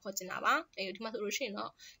မတို့ခေါ်ချင်တာပါအဲ့ဒီမှာဆိုလို့ရှိရင်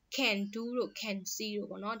တော့ can do တို့ can see တို့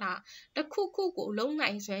ပေါ့နော်ဒါတခုခုကိုလုံး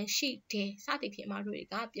နိုင်စွမ်းရှိတယ်စသည်ဖြင့်အမတို့တွေ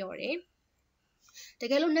ကပြောတယ်တ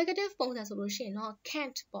ကယ်လို့ negative ပုံစံဆိုလို့ရှိရင်တော့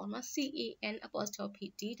can't ပေါ့နော် can apostrophe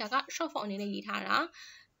t ဒါက short form အနေနဲ့ရေးထားတာ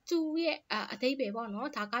သူရဲ့အဓိပ္ပာယ်ပေါ့နော်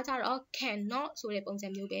ဒါကကြတော့ cannot ဆိုတဲ့ပုံစံ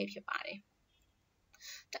မျိုးပဲဖြစ်ပါတယ်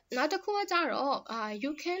နောက်တစ်ခုကကြတော့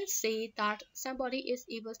you can say that somebody is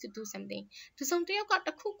able to do something ဒီဆုံးတစ်ယောက်ကတ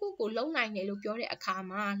စ်ခုခုကိုလုံးနိုင်တယ်လို့ပြောတဲ့အခါ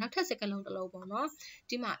မှာနောက်ထပ်စကားလုံးတစ်လုံးပေါ့နော်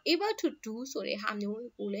ဒီမှာ able to do ဆိုတဲ့ဟာမျိုး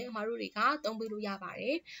ကိုလည်းအမတို့တွေကသုံးပေးလို့ရပါတ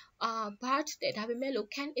ယ်but ဒါပေမဲ့လို့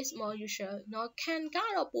can is more usual เนาะ can က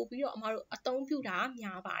တော့ပို့ပြီးတော့အမတို့အသုံးပြုတာ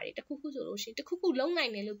များပါတယ်တစ်ခုခုဆိုလို့ရှိရင်တစ်ခုခုလုံးနို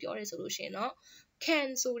င်တယ်လို့ပြောရဲဆိုလို့ရှိရင်တော့ can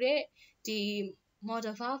ဆိုတဲ့ဒီ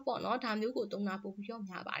modal verb ပေါ့နော်ဒါမျိုးကိုသုံးတာပို့ပြီးတော့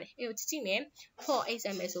များပါတယ်အဲ့တော့ကြည့်မယ် for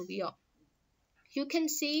example ဆိုပြီးတော့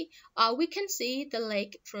we can see the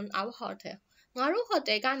lake from our hotel ငါတို့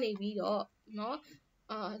hotel ကနေပြီးတော့เนาะ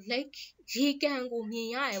lake ရေကန်ကိုမြင်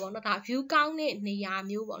ရတယ်ပေါ့နော်ဒါ view ကောင်းတဲ့နေရာ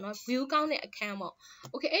မျိုးပေါ့နော် view ကောင်းတဲ့အခန်းပေါ့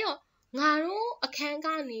okay အဲ့တော့ငါတို့အခန်းက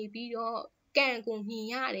နေပြီးတော့ကန်ကိုမြင်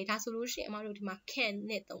ရတယ်ဒါဆိုလို့ရှိရင်အမတို့ဒီမှာ can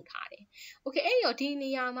နဲ့သုံးထားတယ် okay အဲ့တော့ဒီနေ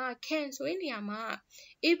ရာမှာ can ဆိုတဲ့နေရာမှာ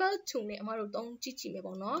able to နဲ့အမတို့သုံးကြည့်မယ်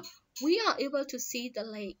ပေါ့နော် we are able to see the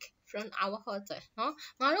lake from our hotel เนาะ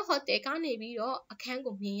ငါတို့ hotel ကနေပြီးတော့အခန်း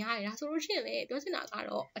ကိုမြင်ရတယ်ဒါဆိုလို့ရှိရင်လေပြောချင်တာက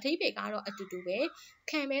တော့အဓိပ္ပာယ်ကတော့အတူတူပဲ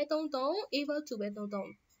can ပဲသုံး able to ပဲသုံး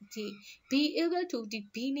ဒီ be able to ဒီ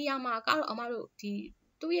be နေရာမှာကတော့အမတို့ဒီ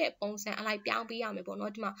သူ့ရဲ့ပုံစံအလိုက်ပြောင်းပေးရမယ်ပေါ့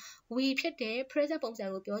နော်ဒီမှာ we ဖြစ်တဲ့ present ပုံစံ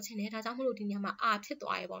ကိုပြောချင်တယ်ဒါကြောင့်မို့လို့ဒီနေရာမှာ are ဖြစ်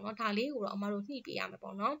သွားရေပေါ့နော်ဒါလေးကိုတော့အမတို့ညှိပေးရမယ်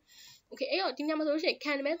ပေါ့နော် okay အဲ့တော့ဒီနေရာမှာဆိုလို့ရှိရင်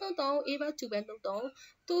can ပဲသုံး able to ပဲသုံး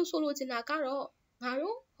သူဆိုလိုချင်တာကတော့ငါ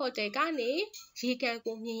တို့ hotel ကနေရေကန်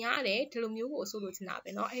ကိုမြင်ရတယ်ဒီလိုမျိုးကိုဆိုလိုချင်တာပဲ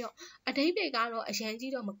เนาะအဲ့တော့အဓိပ္ပာယ်ကတော့အရန်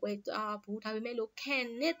ကြီးတော့မကွဲဘူးဒါပေမဲ့လို့ can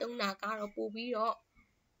နဲ့သုံးတာကတော့ပို့ပြီးတော့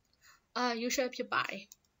usual ဖြစ်ပါတယ်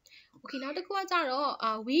okay နောက်တစ်ခုကကြတော့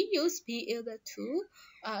we use be able to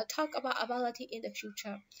talk about ability in the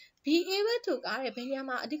future be able to ကဘယ်နေရာ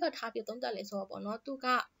မှာအဓိကထားပြီးသုံးတတ်လဲဆိုတော့ပေါ့နော်သူက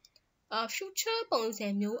future ပုံစံ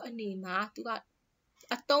မျိုးအနေမှာသူက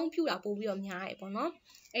အသုံးပြုတာပို့ပြီးတော့များရပေါ့နော်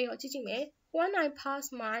အဲ့တော့ကြည့်မယ် when I pass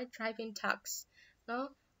my driving test เนาะ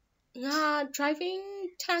ငါ driving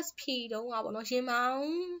test ဖြေတော့ပေါ့နော်ရင်မော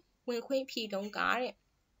င်းဝင်ခွင့်ဖြေတော့ကတဲ့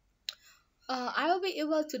I will be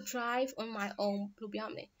able to drive on my own လို့ပြောရ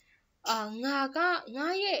မယ်ငါကငါ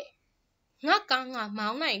ရဲ့ငါကားငါမော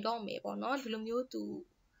င်းနိုင်တော့မယ်ပေါ့နော်ဒီလိုမျိုးသူ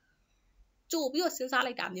ကြိုပြီးတော့စဉ်းစား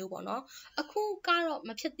လိုက်တာမျိုးပေါ့နော်အခုကတော့မ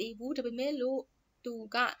ဖြစ်သေးဘူးဒါပေမဲ့လို့သူ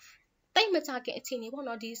ကတိတ်မကြခင်အခြေအနေပေါ့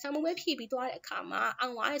နော်ဒီဆံမွေးပဲဖြည့်ပြီးသွားတဲ့အခါမှာအော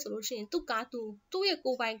င်သွားရဲဆိုလို့ရှိရင်သူ့ကားသူ့ရဲ့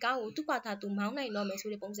ကိုယ်ပိုင်ကားကိုသူ့ဘာသာသူမောင်းနိုင်တော့မယ်ဆို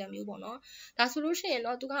တဲ့ပုံစံမျိုးပေါ့နော်ဒါဆိုလို့ရှိရင်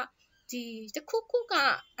တော့သူကဒီတစ်ခုခုက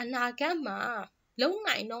အနာဂတ်မှာလုံး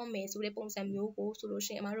နိုင်တော့မယ်ဆိုတဲ့ပုံစံမျိုးကိုဆိုလို့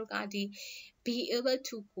ရှိရင်အမတို့ကဒီ be able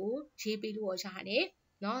to ကိုရေးပေးလို့ရတယ်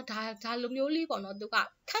နော်ဒါလိုမျိုးလေးပေါ့နော်သူက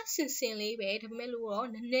ခက်စင်စင်လေးပဲဒါပေမဲ့လို့တော့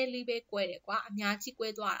နည်းနည်းလေးပဲကွဲတယ်ကွာအများကြီးကွဲ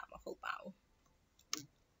သွားတာမဟုတ်ပါဘူး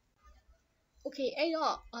Okay အဲ့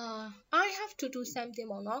တော့I have to do something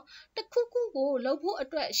ပေါ့နော်တခုခုကိုလုပ်ဖို့အ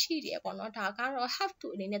တွက်ရှိတယ်ပေါ့နော်ဒါကတော့ have to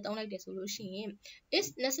အနေနဲ့သုံးလိုက်တယ်ဆိုလို့ရှိရင် it's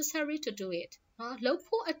necessary to do it နော်လုပ်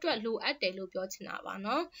ဖို့အတွက်လိုအပ်တယ်လို့ပြောချင်တာပါ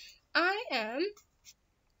နော် I am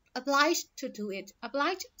obliged to do it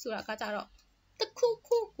obliged ဆိုတာကကြတော့တခု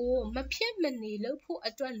ခုကိုမဖြစ်မနေလုပ်ဖို့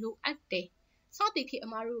အတွက်လိုအပ်တယ်စသည်ဖြင့်အ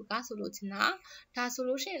မားတို့ကဆိုလို့ချင်တာဒါဆို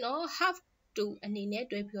လို့ရှိရင်တော့ have to အနေနဲ့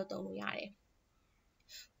တွဲပြီးတော့သုံးလို့ရတယ်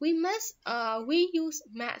we use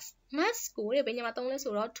must ကိုဘယ်ညမှာသုံးလဲ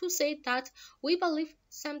ဆိုတော့ to say that we believe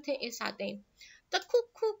something is certain တခု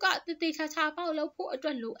ခုကတတိချာချာပေါက်လို့ဖို့အတွ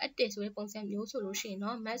က်လိုအပ်တယ်ဆိုတဲ့ပုံစံမျိုးဆိုလို့ရှိရင်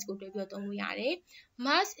တော့ must ကိုတွဲပြီးတော့သုံးလို့ရတယ်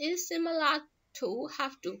must is similar to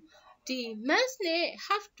have to ဒီ must နဲ့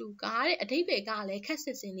have to ကတဲ့အဓိပ္ပာယ်ကလည်းခက်ဆ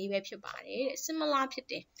င်ဆင်လေးပဲဖြစ်ပါတယ်တဲ့ similar ဖြစ်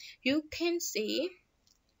တယ် you can say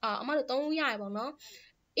အမတို့သုံးလို့ရတယ်ပေါ့နော်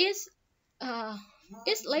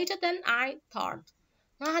is later than I thought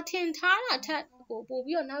ငါထင်ထားတာထက်ပို့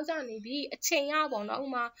ပြီးတော့နောက်ကျနေပြီအချိန်ရပေါ့နော်ဥ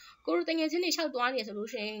မာကိုတို့တငယ်ချင်းတွေလျှောက်သွားနေဆိုလို့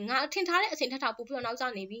ရှိရင်ငါထင်ထားတဲ့အချိန်ထက်ပို့ပြီးတော့နောက်ကျ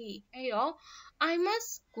နေပြီအဲ့တော့ I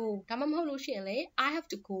must go ဒါမှမဟုတ်လို့ရှိရင်လေ I have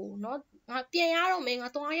to go เนาะငါပြန်ရတော့မယ်ငါ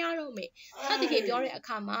သွားရတော့မယ်စသဖြင့်ပြောတဲ့အ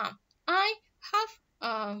ခါမှာ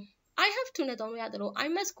I have to နဲ့သုံးလို့ရတယ်လို့ I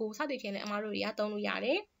must go စသဖြင့်လည်းအမားတို့တွေကသုံးလို့ရတ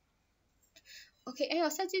ယ်Okay အဲ့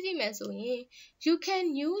တော့ဆက်ကြည့်ကြည့်မယ်ဆိုရင် you can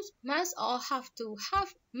use must or have to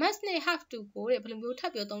must နဲ့ have to ကိုဘယ်လိုမျိုးထ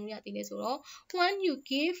ပ်ပြောသုံးလို့ရသေးလဲဆိုတော့ when you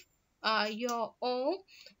give your own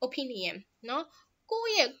opinion เนาะကို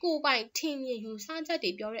ယ့်ရဲ့ကိုယ်ပိုင်ထင်မြင်ယူဆချက်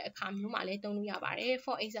တွေပြောတဲ့အခါမျိုးမှာလည်းသုံးလို့ရပါတယ်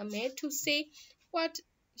for example to say what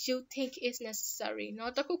you think is necessary เนาะ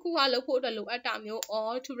တခုခုကလုပ်ဖို့အတွက်လိုအပ်တာမျိုး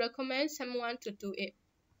or to recommend someone to do it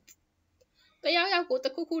တယောက်ကိုတ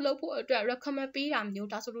ခုခုလုပ်ဖို့အတွက် recommend ပေးတာမျိုး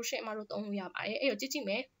ဒါဆိုလို့ရှိရင်အမတို့သုံးလို့ရပါတယ်အဲ့တော့ကြည့်ကြည့်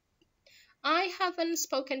မယ် I haven't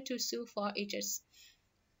spoken to Sue for ages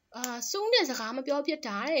Sue နဲ့စကားမပြောဖြစ်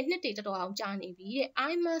တာတဲ့နှစ်တွေတော်တော်အောင်ကြာနေပြီတဲ့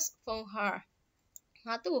I must phone her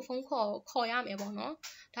ငါသူ့ကိုဖုန်းခေါ်ရမယ်ပေါ့နော်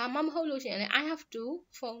ဒါမှမဟုတ်လို့ရှိရင်လည်း I have to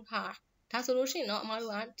phone her ဒါဆိုလို့ရှိရင်တော့အမ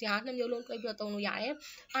တို့ကဒါနှစ်မျိုးလုံးတွဲပြီးတော့သုံးလို့ရတယ်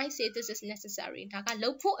I say this is necessary ဒါကလု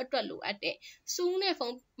ပ်ဖို့အတွက်လိုအပ်တယ်စူးနဲ့ဖု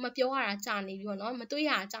န်းမပြောရတာကြာနေပြီပေါ့နော်မတွေ့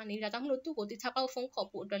ရတာကြာနေပြီဒါကြောင့်မလို့သူ့ကိုတခြားပေါက်ဖုန်းခေါ်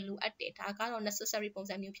ဖို့အတွက်လိုအပ်တယ်ဒါကတော့ necessary ပုံ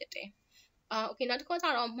စံမျိုးဖြစ်တယ်Okay နောက်တစ်ခုကျ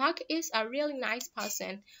တော့ Mark is a really nice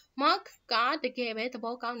person Mark ကတကယ်ပဲသ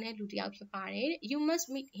ဘောကောင်းတဲ့လူတစ်ယောက်ဖြစ်ပါတယ် You must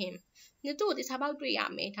meet him 你သူ့ကိုတခြားပေါက်တွေ့ရ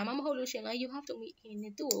မယ်ဒါမှမဟုတ်လို့ရှိရင်လည်း you have to meet him 你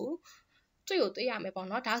သူ့ကိုတွေ့ရမယ်ပေါ့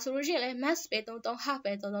နော်ဒါဆိုလို့ရှိရင်လည်း must ပဲသုံး have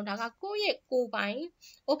ပဲသုံးဒါကကိုယ့်ရဲ့ကိုယ်ပိုင်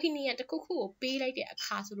opinion တစ်ခုခုကိုပေးလိုက်တဲ့အ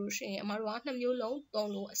ခါဆိုလို့ရှိရင်အမတို့ကနှစ်မျိုးလုံး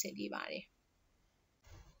သုံးလို့အဆင်ပြေပါတယ်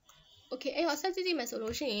Okay အဲ့တော့ဆက်ကြည့်ကြည့်မယ်ဆို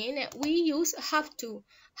လို့ရှိရင်တဲ့ we use have to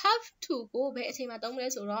ကိုဘယ်အချိန်မှာသုံးမလဲ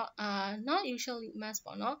ဆိုတော့not usually must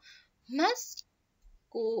ပေါ့နော် must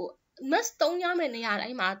သုံးရမယ့်နေရာတို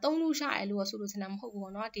င်းမှာသုံးလို့ရတယ်လို့ဆိုလို့ချင်တာမဟုတ်ဘူး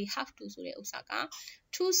ပေါ့နော်ဒီ have to ဆိုတဲ့ဥစ္စာက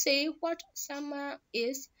to say what someone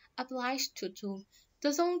is obliged to do တ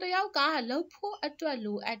စုံတစ်ယောက်ကလုပ်ဖို့အတွက်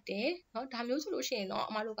လိုအပ်တယ်เนาะဒါမျိုးဆိုလို့ရှိရင်တော့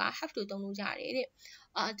အမတို့က have to သုံးလို့ရတယ်တဲ့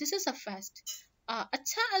this is a first အ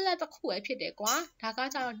ချက်အလက်တစ်ခုပဲဖြစ်တယ်ကွာဒါက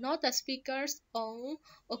ကြတော့ not the speaker's own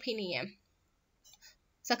opinion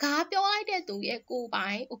စကားပြောလိုက်တဲ့သူရဲ့ကိုယ်ပို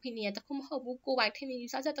င် opinion တစ်ခုမဟုတ်ဘူးကိုယ်ပိုင်ထင်မြင်ယူ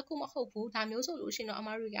ဆချက်တစ်ခုမဟုတ်ဘူးဒါမျိုးဆိုလို့ရှိရင်တော့အမ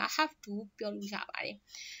တို့က have to ပြောလို့ရပါတယ်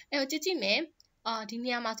အဲ့တော့ကြည့်မယ်ဒီနေ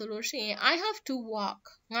ရာမှာဆိုလို့ရှိရင် I have to work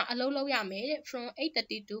ငါအလုပ်လုပ်ရမယ်တဲ့ from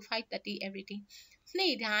 8:30 to 5:30 every day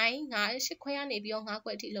နေ့တိုင်းငါ8ခွဲကနေပြီးတော့9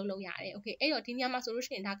ခွဲအထိအလုပ်လုပ်ရတယ် okay အဲ့တော့ဒီနေရာမှာဆိုလို့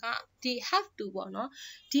ရှိရင်ဒါကဒီ have to ပေါ့နော်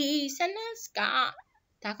ဒီ sentence က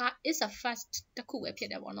ဒါက is a first တစ်ခုပဲဖြစ်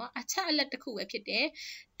တယ်ပေါ့နော်အချက်အလက်တစ်ခုပဲဖြစ်တယ်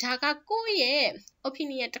ဒါကကိုယ့်ရဲ့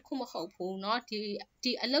opinion တစ်ခုမဟုတ်ဘူးเนาะ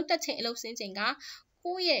ဒီအလုပ်တက်ချိန်အလုပ်ဆင်းချိန်က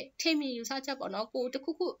ကိုယ့်ရဲ့ထင်မြင်ယူဆချက်ပေါ့နော်ကိုတစ်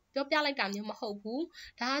ခုခုပြောပြလိုက်တာမျိုးမဟုတ်ဘူး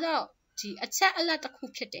ဒါကတော့ဒီအချက်အလက်တစ်ခု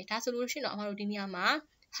ဖြစ်တယ်ဒါဆိုလို့ရှိရင်တော့အမတို့ဒီနေရာမှာ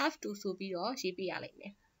have to ဆိုပြီးတော့ရေးပြရလိမ့်မ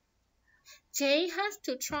ယ်Jane has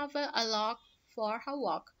to travel a lot for her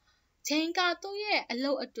work Jane ကတော့ရဲ့အ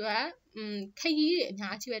လုပ်အတွက်ခရီးတွေအ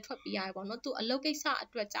များကြီးပဲထွက်ပေးရတယ်ပေါ့နော်သူအလုပ်ကိစ္စအ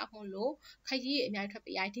တွက်ကြောင့်မို့လို့ခရီးတွေအများကြီးထွက်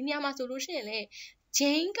ပေးရတယ်ဒီနေရာမှာဆိုလို့ရှိရင်လေ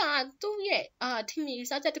Jane ကသူ့ရဲ့ထင်မြင်ယူ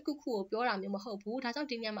ဆချက်တစ်ခုခုကိုပြောတာမျိုးမဟုတ်ဘူးဒါကြောင့်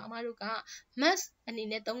ဒီနေရာမှာအမတို့က must အနေ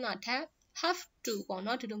နဲ့သုံးတာထက် have to ပေါ့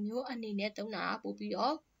နော်ဒီလိုမျိုးအနေနဲ့သုံးတာပို့ပြီး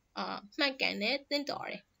တော့မှန်ကန်တဲ့သင့်တော်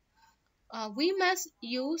တယ်we must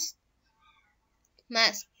use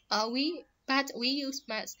must but we use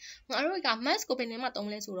must ငါတို့က must ကိုဘယ်နေမှာသုံး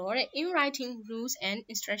လဲဆိုတော့တဲ့ in writing rules and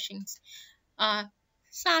instructions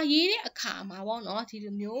စာရေးတဲ့အခါမှာပေါ့နော်ဒီ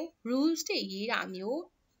လိုမျိုး rules တွေရေးတာမျိုး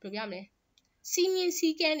ဘယ်လိုပြောမလဲစီမင်းစ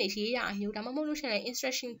ည်းကမ်းတွေရေးတာမျိုးဒါမှမဟုတ်လို့ရှိရင်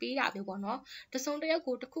instruction ပေးတာမျိုးပေါ့နော်တစုံတစ်ယောက်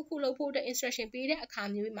ကိုတစ်ခုခုလုပ်ဖို့အတွက် instruction ပေးတဲ့အခါ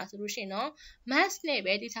မျိုးတွေမှာဆိုလို့ရှိရင်တော့ must နဲ့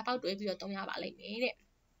ပဲဒီစာပေါက်တွဲပြီးတော့သုံးရပါလိမ့်မယ်တဲ့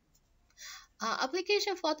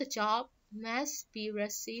application for the job must be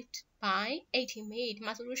received by 18 May ဒီ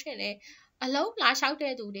မှာဆိုလို့ရှိရင်လည်းအလုံးလာလျှောက်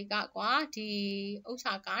တဲ့သူတွေကကွာဒီဥစ္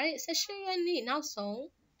စာကတဲ့18ရက်နေ့နောက်ဆုံး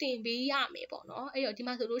တင်ပေးရမယ်ပေါ့နော်အဲ့တော့ဒီ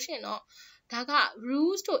မှာဆိုလို့ရှိရင်တော့ဒါက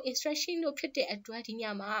rules တို့ instruction တို့ဖြစ်တဲ့အတွက်ဒီည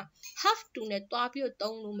မှာ have to နဲ့တွားပြီးတော့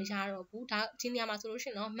သုံးလို့မရတော့ဘူးဒါဒီညမှာဆိုလို့ရှိ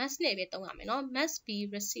ရင်တော့ must နဲ့ပဲသုံးရမယ်နော် must be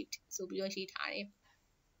received ဆိုပြီးတော့ရေးထားတယ်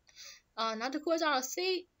နောက်တစ်ခုကကျတော့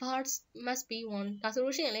say birds must be won ဒါဆို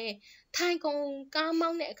လို့ရှိရင်လေထိုင်ကုန်ကားမော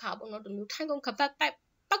င်းတဲ့အခါပေါ့နော်ဒီလိုထိုင်ကုန်ကပတ်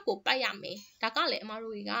ကိုပတ်ရမယ်ဒါကလည်းအမ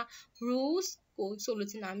တို့တွေက rules ကိုဆိုလို့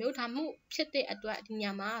ချင်တာမျိုးဒါမှမဟုတ်ဖြစ်တဲ့အတွက်ဒီည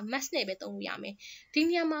မှာ must နဲ့ပဲသုံးလို့ရမယ်ဒီ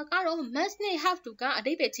ညမှာကတော့ must နဲ့ have to ကအ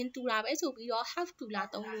ဓိပ္ပာယ်ချင်းတူတာပဲဆိုပြီးတော့ have to လာ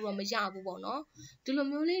သုံးလို့တော့မရဘူးပေါ့နော်ဒီလို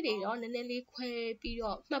မျိုးလေးတွေတော့နည်းနည်းလေးခွဲပြီး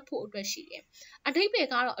တော့မှတ်ဖို့အတွက်ရှိတယ်အဓိပ္ပာယ်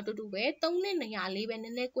ကတော့အတူတူပဲသုံးတဲ့နေရာလေးပဲန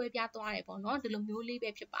ည်းနည်းကွဲပြားသွားတယ်ပေါ့နော်ဒီလိုမျိုးလေးပဲ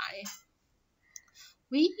ဖြစ်ပါတယ်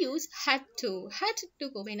We use had to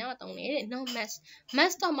ကိုဘယ်တော့သုံးလဲတဲ့ no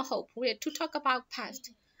must တော့မဟုတ်ဘူးတဲ့ to talk about past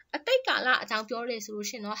အတိတ်ကာလအကြောင်းပြောရဲဆိုလို့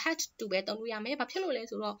ရှိရင်တော့ had to ပဲသုံးလို့ရမယ်ဘာဖြစ်လို့လဲ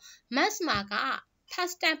ဆိုတော့ must မှာက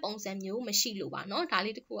past tense ပုံစံမျိုးမရှိလို့ပါเนาะဒါ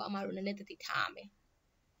လေးတခုအမတို့နည်းနည်းသတိထားရမယ်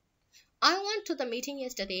I went to the meeting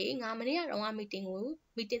yesterday ငါမနေ့ကတော့ meeting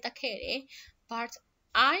တက်ခဲ့တယ် but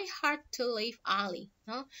I had to leave early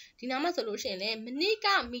เนาะဒီနားမှာဆိုလို့ရှိရင်လည်းမနေ့က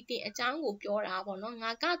meeting အကြောင်းကိုပြောတာပေါ့เนาะ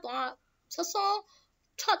ငါကတော့စော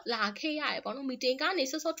ထွက်လာခဲ့ရတယ်ပေါ့နော် meeting ကနေ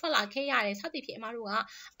စောထွက်လာခဲ့ရတယ်စသဖြင့်အမတို့က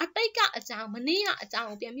အတိတ်ကအကြောင်းမနေ့ကအကြောင်း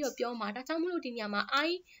ကိုပြန်ပြီးတော့ပြောမှာဒါကြောင့်မလို့ဒီညမှာ I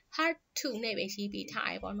had to နဲ့ပဲရေးပေးထား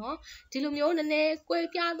ရပေါ့နော်ဒီလိုမျိုးနည်းနည်းကွဲ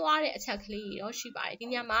ပြားသွားတဲ့အချက်ကလေးတွေတော့ရှိပါတယ်ဒီ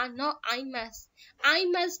ညမှာ not I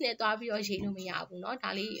must နဲ့တွားပြီးတော့ရေးလို့မရဘူးเนาะဒါ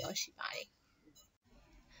လေးတွေရောရှိပါတယ်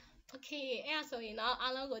Okay အဲ့ဒါဆိုရင်တော့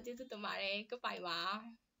အားလုံးကိုကျေးဇူးတင်ပါတယ် goodbye ပါ